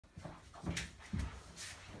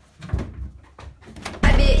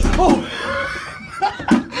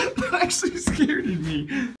actually scared of me.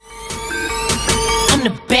 I'm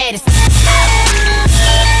the baddest.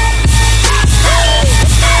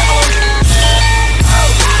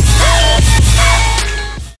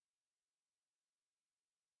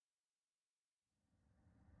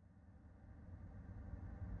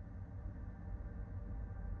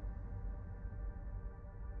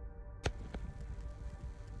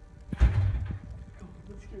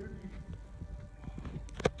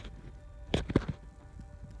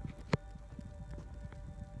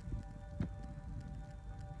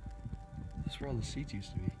 That's where all the seats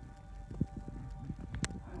used to be.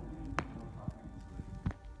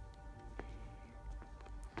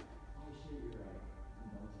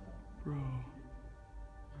 Bro.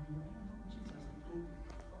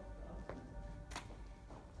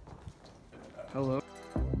 Hello?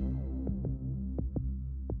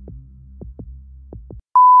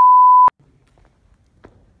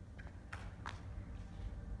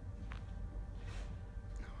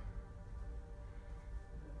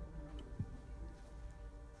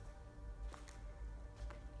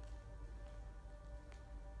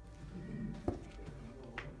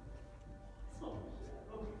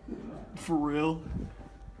 For real?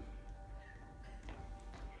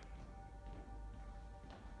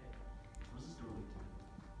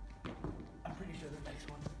 I'm pretty sure the next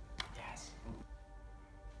one. Yes.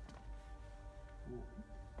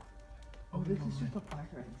 Oh, this is just a fire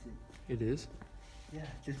exit. It is? Yeah,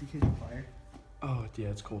 just in case of fire. Oh, yeah,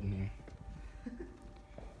 it's cold in here.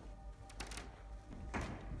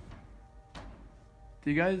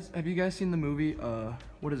 Have you guys seen the movie,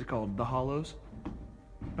 what is it called? The Hollows?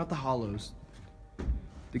 Not the Hollows.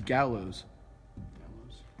 The Gallows.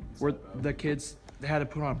 Where the kids, they had to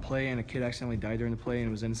put on a play and a kid accidentally died during the play and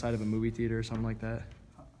it was inside of a movie theater or something like that.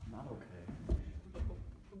 I'm not okay.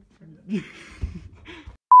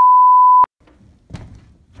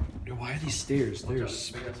 Yo, why are these stairs?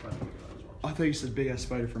 There's. I thought you said big ass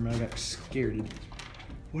spider for a minute. I got scared.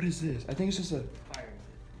 What is this? I think it's just a. Fire exit.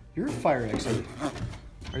 You're a fire exit.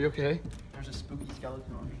 Are you okay? There's a spooky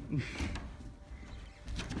skeleton on me.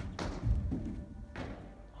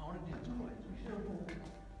 I want to do toys.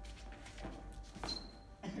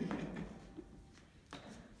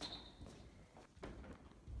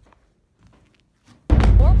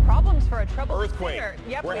 More problems for a troubled Earthquake. singer.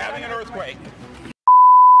 Yep, We're we having got an earthquake.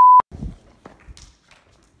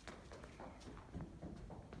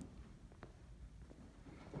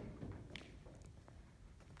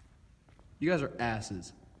 You guys are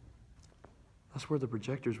asses. That's where the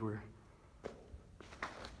projectors were.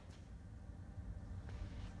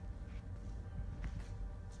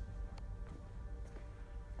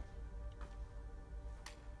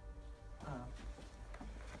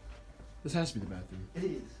 This has to be the bathroom. It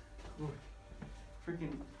is. Look.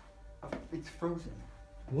 Freaking. It's frozen.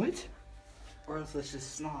 What? Or else it's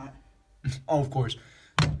just snot. Oh, of course.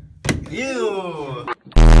 Ew!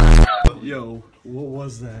 Yo, what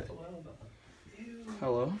was that?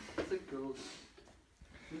 Hello? It's the girls.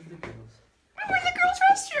 Who's the girls? Where's the girls'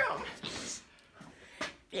 restroom?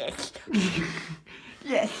 Yes.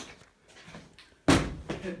 Yes.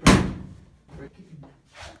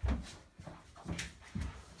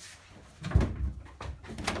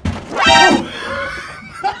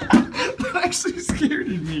 That actually scared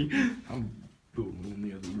me. I'm booting in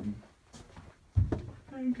the other room.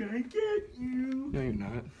 I'm gonna get you. No, you're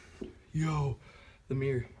not. Yo, the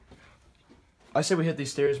mirror. I say we hit these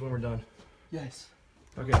stairs when we're done. Yes.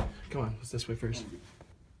 Okay, come on. Let's this way first.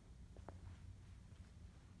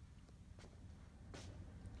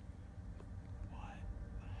 What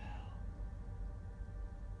the hell?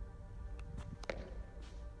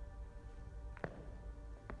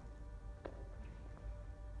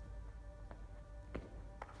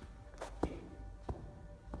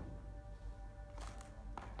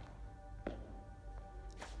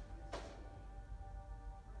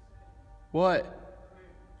 What?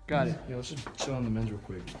 Got it. Yeah, let's just chill on the men's real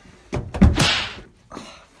quick.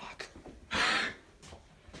 Fuck.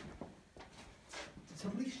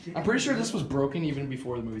 I'm pretty sure this was broken even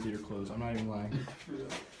before the movie theater closed. I'm not even lying.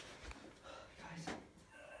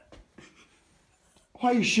 Why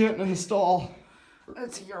are you shitting in the stall?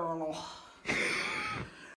 It's a urinal.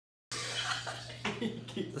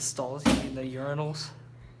 The stalls, you mean the urinals?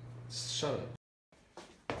 Shut up.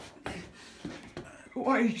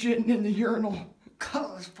 Why are you shitting in the urinal?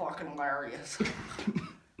 Cause it's fucking hilarious. You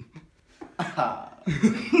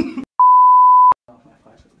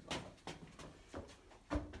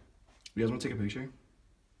guys want to take a picture?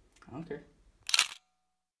 I don't care.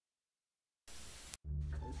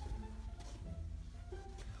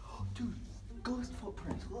 Dude, ghost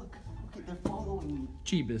footprints, look. Okay, they're following me.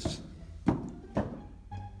 Jeebus.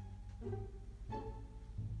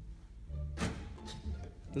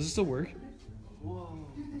 Does it still work? Whoa.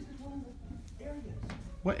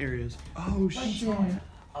 What areas? Oh shit.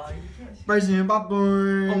 Brycen,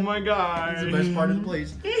 popcorn. Oh my god. It's the best part of the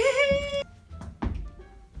place.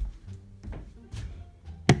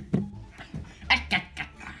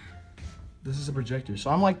 This is a projector, so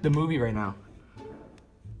I'm like the movie right now.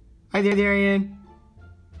 Hi there, Darian.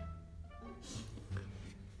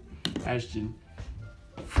 Ashton.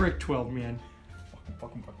 Frick 12, man.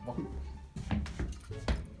 Fucking.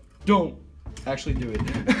 Don't actually do it.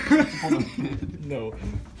 No.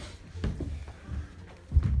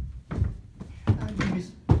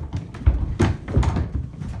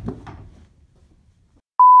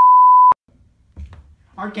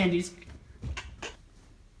 Hard candies.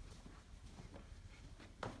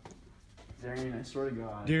 Darian, I swear to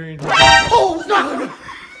God. Darian. Oh, no!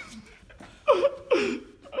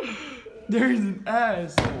 Darian's an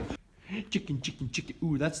asshole. Chicken.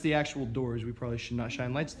 Ooh, that's the actual doors. We probably should not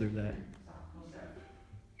shine lights through that.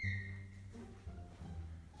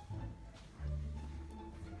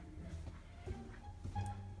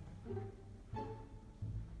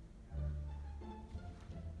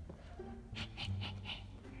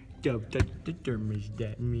 Don't touch the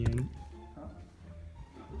thermostat, man.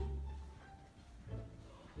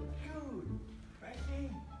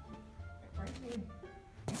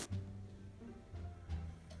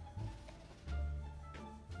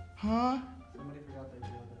 Huh? Somebody forgot their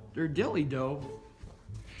dildo. They're dilly dough.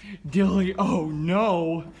 Dilly, oh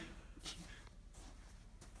no.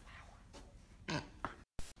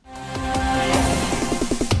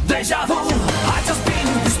 Deja vu, I just been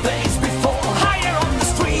in this place before. Higher on the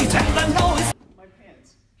street and I know it's My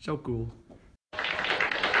pants. So cool.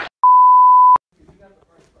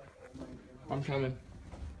 I'm coming.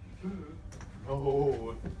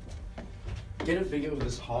 Oh. Get a video of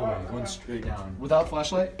this hallway going straight down. Without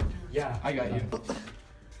flashlight? Yeah, I got you.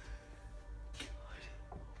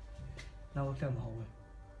 Now look down the hallway.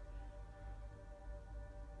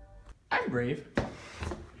 I'm brave.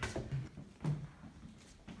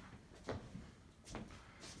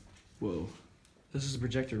 Whoa. This is a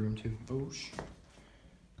projector room too.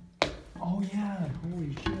 Oh Oh yeah,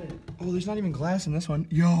 holy shit. Oh, there's not even glass in this one.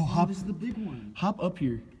 Yo, hop. This is the big one. Hop up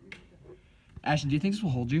here. Ashton, do you think this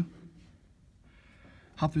will hold you?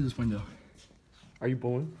 Hop through this window. Are you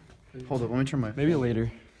pulling? Hold up, let me turn my. Maybe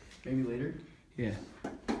later. Maybe later? Yeah.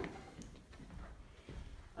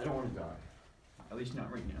 I don't want to die. At least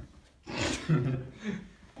not right now.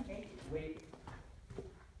 Wait.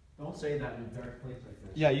 Don't say that in a dark place like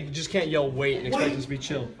this. Yeah, you just can't yell wait and expect us to be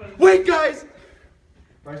chill. Wait, guys!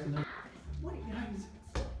 Brycen, no. Wait, guys.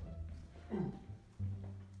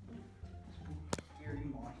 Scary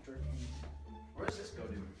monster. Where does this go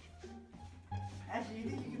to? Actually, you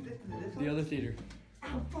think you can fit to this one? The other theater.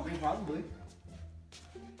 Probably.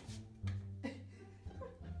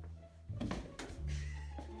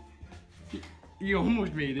 You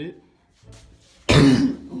almost made it.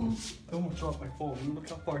 I almost dropped my phone. Look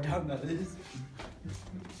how far down that is.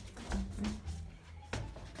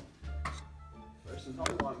 Brycen, tell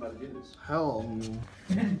me why I'm about to do this. Hell no.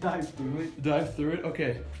 Dive through it. Dive through it?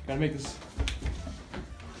 Okay, gotta make this.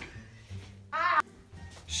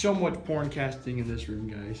 So much porn casting in this room,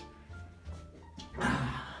 guys.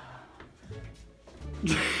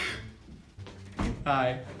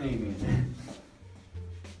 Hi. Hey, man.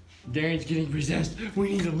 Darian's getting possessed.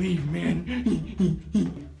 We need to leave, man.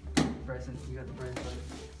 Brycen, you got the bright light.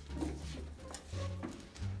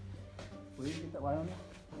 Will you get that light on me?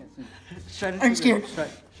 Can't see. Shine it. I'm scared.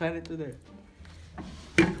 Shine it through there.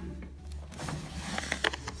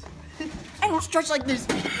 I don't stretch like this.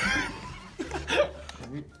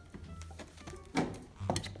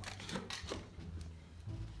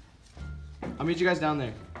 I'll meet you guys down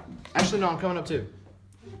there. Actually, no, I'm coming up too.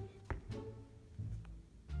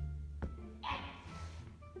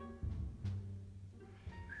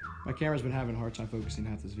 My camera's been having a hard time focusing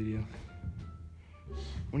half this video. I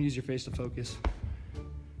want to use your face to focus.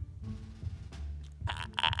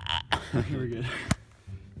 Okay, we're good.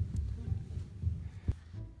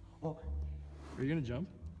 Oh, are you gonna jump?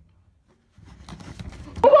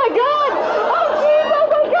 Oh my god! Oh jeez, oh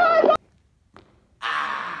my god!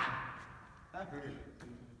 That hurt.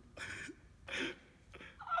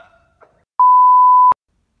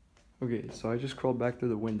 Okay, so I just crawled back through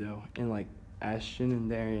the window and like Ashton and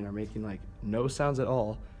Darian are making like no sounds at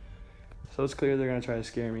all. So it's clear they're gonna try to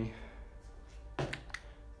scare me.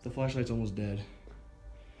 The flashlight's almost dead.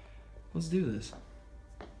 Let's do this.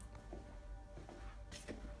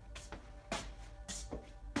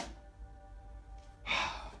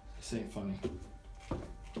 This ain't funny.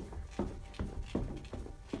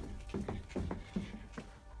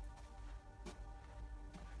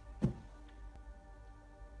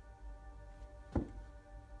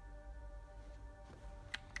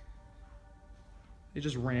 It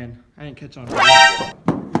just ran. I didn't catch on.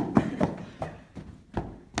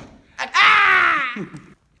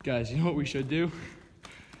 Guys, you know what we should do?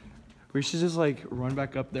 We should just like run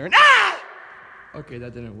back up there and Okay,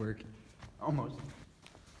 that didn't work. Almost.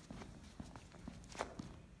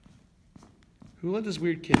 Who let this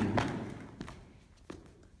weird kid in?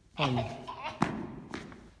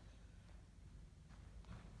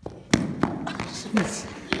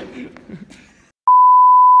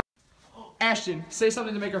 Ashton, say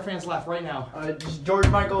something to make our fans laugh right now. Just George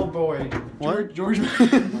Michael Boyd. What? George.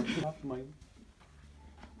 Off my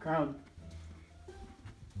crown.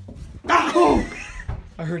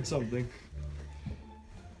 I heard something.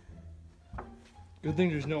 Good thing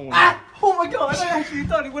there's no one. Ah! Oh my god, I actually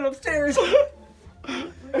thought he went upstairs.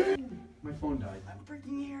 My phone died. I'm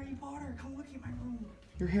freaking Harry Potter. Come look at my room.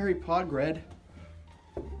 You're Harry Podgred.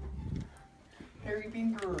 Harry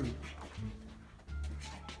Pinker.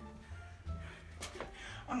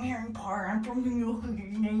 I'm Harry Potter. I'm from the New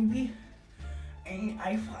Navy. And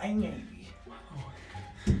I fly Navy.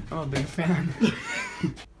 I'm a big fan.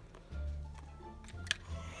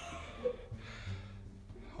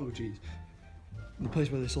 Oh jeez. The place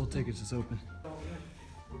where they sold tickets is open.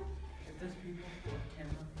 If there's people on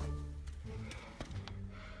camera.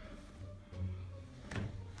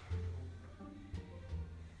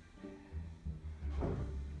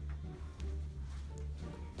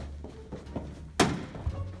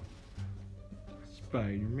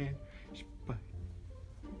 Spider-Man.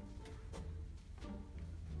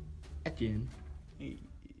 Again.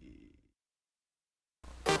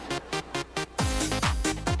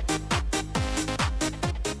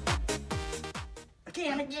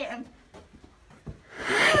 Again.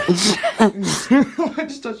 I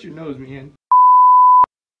just touched your nose, man.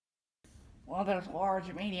 Well, there's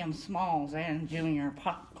large, medium, smalls, and junior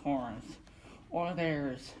popcorns. Or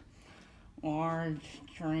there's large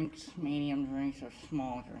drinks, medium drinks, or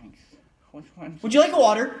small drinks. Which one? Would you like a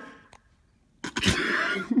water?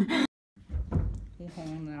 Well,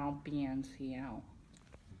 now BNC Out.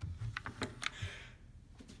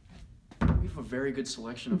 We have a very good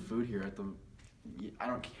selection of food here at the... I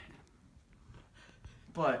don't care.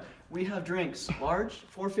 But we have drinks. Large,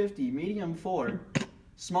 $4.50. Medium, $4.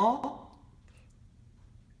 Small?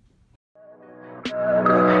 Tell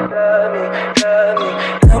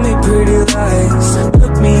me pretty lies,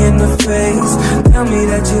 look me in the face. Tell me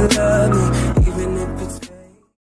that you love me.